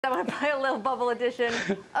I want to play a little bubble edition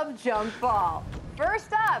of Jump Ball.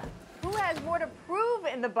 First up, who has more to prove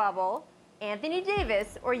in the bubble, Anthony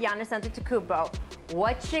Davis or Giannis Antetokounmpo?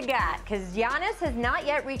 What you got? Because Giannis has not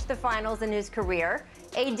yet reached the finals in his career.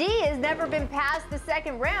 AD has never been past the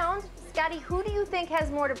second round. Scotty, who do you think has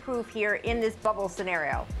more to prove here in this bubble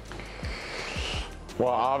scenario? Well,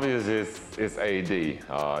 obviously it's AD.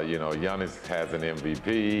 Giannis has an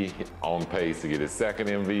MVP, on pace to get his second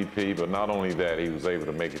MVP, but not only that, he was able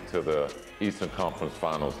to make it to the Eastern Conference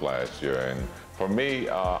Finals last year. And for me,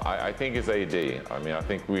 I think it's AD. I mean, I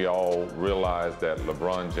think we all realize that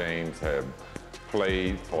LeBron James had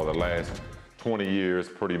played for the last 20 years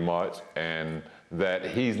pretty much, and that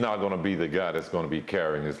he's not going to be the guy that's going to be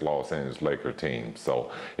carrying this Los Angeles Lakers team.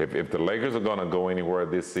 So if the Lakers are going to go anywhere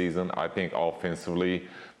this season, I think offensively,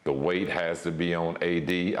 the weight has to be on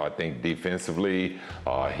AD. I think defensively,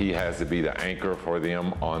 he has to be the anchor for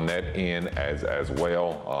them on that end as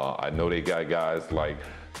well. I know they got guys like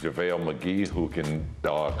JaVale McGee who can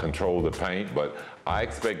control the paint, but I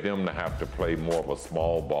expect them to have to play more of a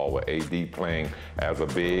small ball with AD playing as a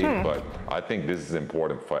big. But I think this is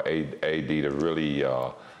important for AD to really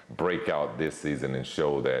break out this season and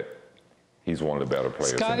show that he's one of the better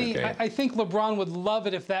players Scotty, in the game. I think LeBron would love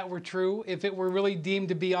it if that were true, if it were really deemed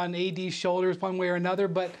to be on AD's shoulders one way or another.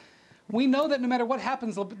 But we know that no matter what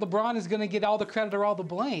happens, LeBron is going to get all the credit or all the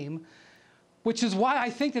blame, which is why I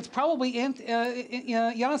think it's probably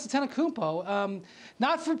Giannis Antetokounmpo.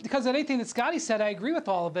 Not because of anything that Scotty said, I agree with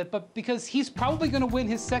all of it, but because he's probably going to win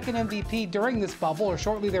his second MVP during this bubble or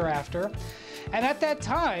shortly thereafter. And at that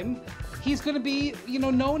time, he's going to be,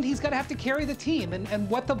 known he's going to have to carry the team. And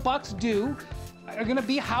what the Bucks do are going to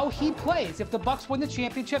be how he plays. If the Bucks win the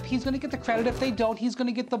championship, he's going to get the credit. If they don't, he's going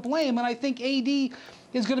to get the blame. And I think AD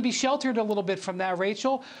is going to be sheltered a little bit from that,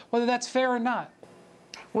 Rachel, whether that's fair or not.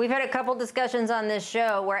 We've had a couple discussions on this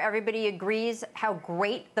show where everybody agrees how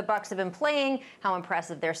great the Bucks have been playing, how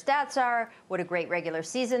impressive their stats are, what a great regular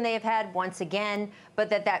season they have had once again, but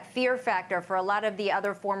that fear factor for a lot of the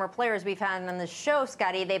other former players we've had on this show,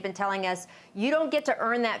 Scotty, they've been telling us you don't get to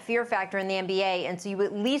earn that fear factor in the NBA until you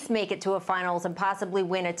at least make it to a finals and possibly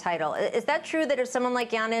win a title. Is that true that if someone like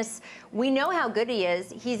Giannis, we know how good he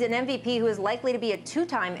is, he's an MVP who is likely to be a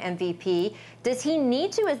two-time MVP, does he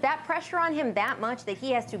need to? Is that pressure on him that much that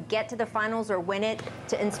he has to get to the finals or win it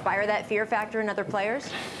to inspire that fear factor in other players?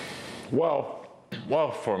 Well,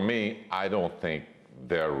 for me, I don't think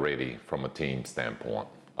they're ready from a team standpoint.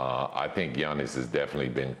 I think Giannis has definitely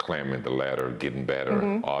been climbing the ladder, getting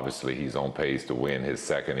better. Obviously, he's on pace to win his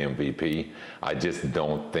second MVP. I just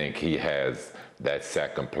don't think he has that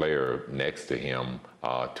second player next to him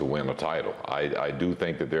to win a title. I do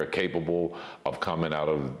think that they're capable of coming out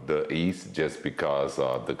of the East just because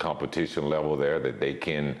the competition level there, that they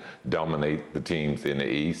can dominate the teams in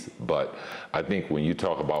the East. But I think when you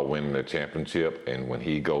talk about winning a championship and when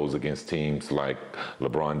he goes against teams like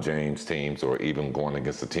LeBron James teams or even going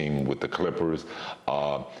against a team with the Clippers,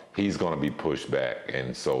 he's going to be pushed back.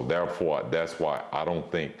 And so therefore, that's why I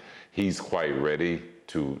don't think he's quite ready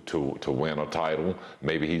to win a title.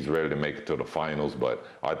 Maybe he's ready to make it to the finals, but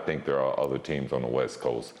I think there are other teams on the West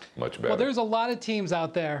Coast much better. Well, there's a lot of teams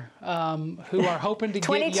out there who are hoping to get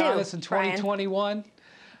Giannis in 2021.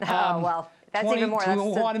 Well, that's even more. That's who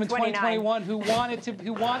want him in 29. 2021,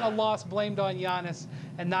 who want a loss blamed on Giannis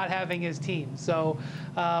and not having his team. So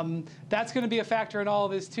that's going to be a factor in all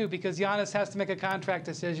of this too, because Giannis has to make a contract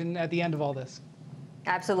decision at the end of all this.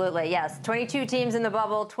 Absolutely, yes. 22 teams in the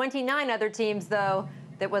bubble, 29 other teams, though,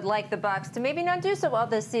 that would like the Bucks to maybe not do so well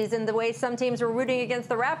this season the way some teams were rooting against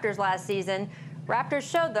the Raptors last season. Raptors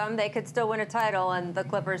showed them they could still win a title, and the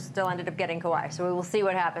Clippers still ended up getting Kawhi. So we will see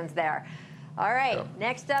what happens there. All right,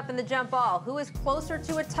 next up in the jump ball, who is closer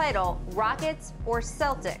to a title, Rockets or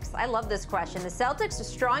Celtics? I love this question. The Celtics, a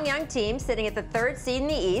strong young team sitting at the third seed in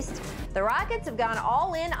the East. The Rockets have gone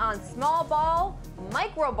all in on small ball,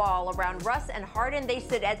 micro ball around Russ and Harden. They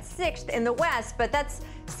sit at 6th in the West, but that's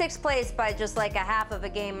 6th place by just like a half of a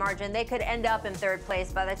game margin. They could end up in 3rd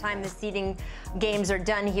place by the time the seeding games are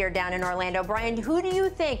done here down in Orlando. Brian, who do you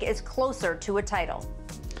think is closer to a title?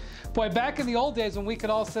 Boy, back in the old days when we could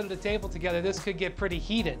all sit at a table together, this could get pretty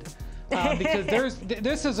heated because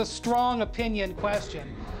this is a strong opinion question.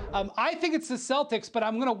 I think it's the Celtics, but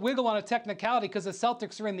I'm going to wiggle on a technicality because the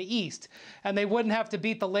Celtics are in the East, and they wouldn't have to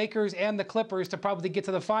beat the Lakers and the Clippers to probably get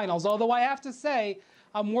to the finals. Although I have to say,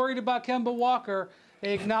 I'm worried about Kemba Walker.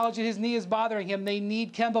 They acknowledge that his knee is bothering him. They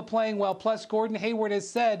need Kemba playing well. Plus, Gordon Hayward has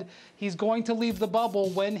said he's going to leave the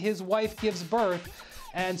bubble when his wife gives birth.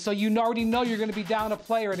 And so you already know you're going to be down a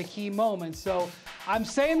player at a key moment. So I'm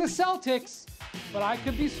saying the Celtics, but I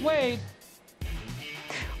could be swayed.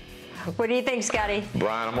 What do you think, Scottie?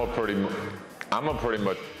 Brian, I'm gonna pretty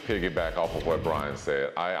much piggyback off of what Brian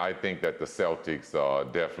said. I think that the Celtics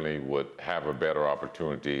definitely would have a better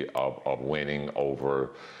opportunity of winning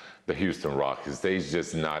over the Houston Rockets. They've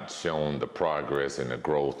just not shown the progress and the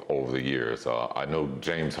growth over the years. I know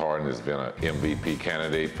James Harden has been an MVP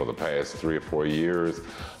candidate for the past 3 or 4 years,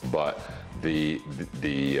 but the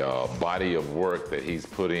body of work that he's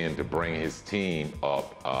put in to bring his team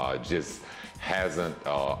up just hasn't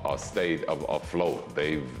stayed afloat.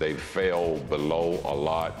 They've failed below a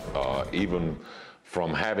lot, even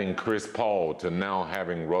from having Chris Paul to now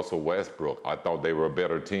having Russell Westbrook. I thought they were a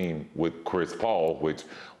better team with Chris Paul, which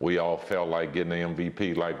we all felt like getting an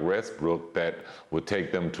MVP like Westbrook that would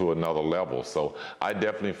take them to another level. So I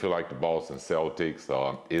definitely feel like the Boston Celtics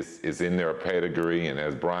is in their pedigree, and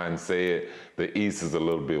as Brian said, the East is a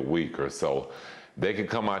little bit weaker. So they could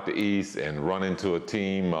come out the East and run into a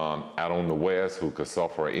team out on the West who could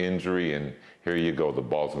suffer an injury, and here you go, the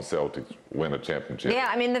Boston Celtics win a championship.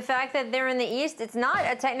 Yeah, I mean, the fact that they're in the East, it's not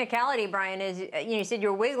a technicality, Brian, as you said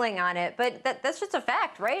you're wiggling on it, but that's just a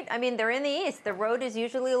fact, right? I mean, they're in the East. The road is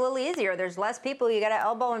usually a little easier. There's less people you got to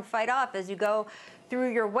elbow and fight off as you go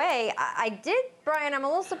through your way. I did, Brian, I'm a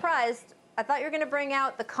little surprised. I thought you were going to bring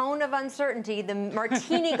out the cone of uncertainty, the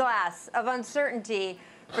martini glass of uncertainty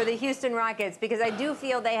for the Houston Rockets, because I do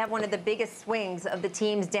feel they have one of the biggest swings of the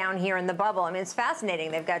teams down here in the bubble. I mean, it's fascinating.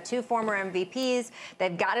 They've got 2 former MVPs.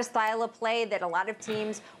 They've got a style of play that a lot of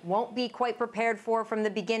teams won't be quite prepared for from the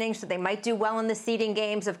beginning, so they might do well in the seeding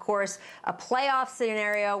games. Of course, a playoff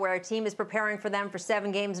scenario where a team is preparing for them for 7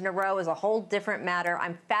 games in a row is a whole different matter.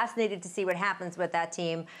 I'm fascinated to see what happens with that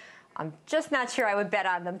team. I'm just not sure I would bet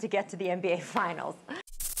on them to get to the NBA Finals.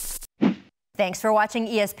 Thanks for watching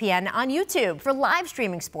ESPN on YouTube. For live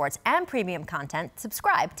streaming sports and premium content,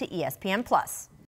 subscribe to ESPN+.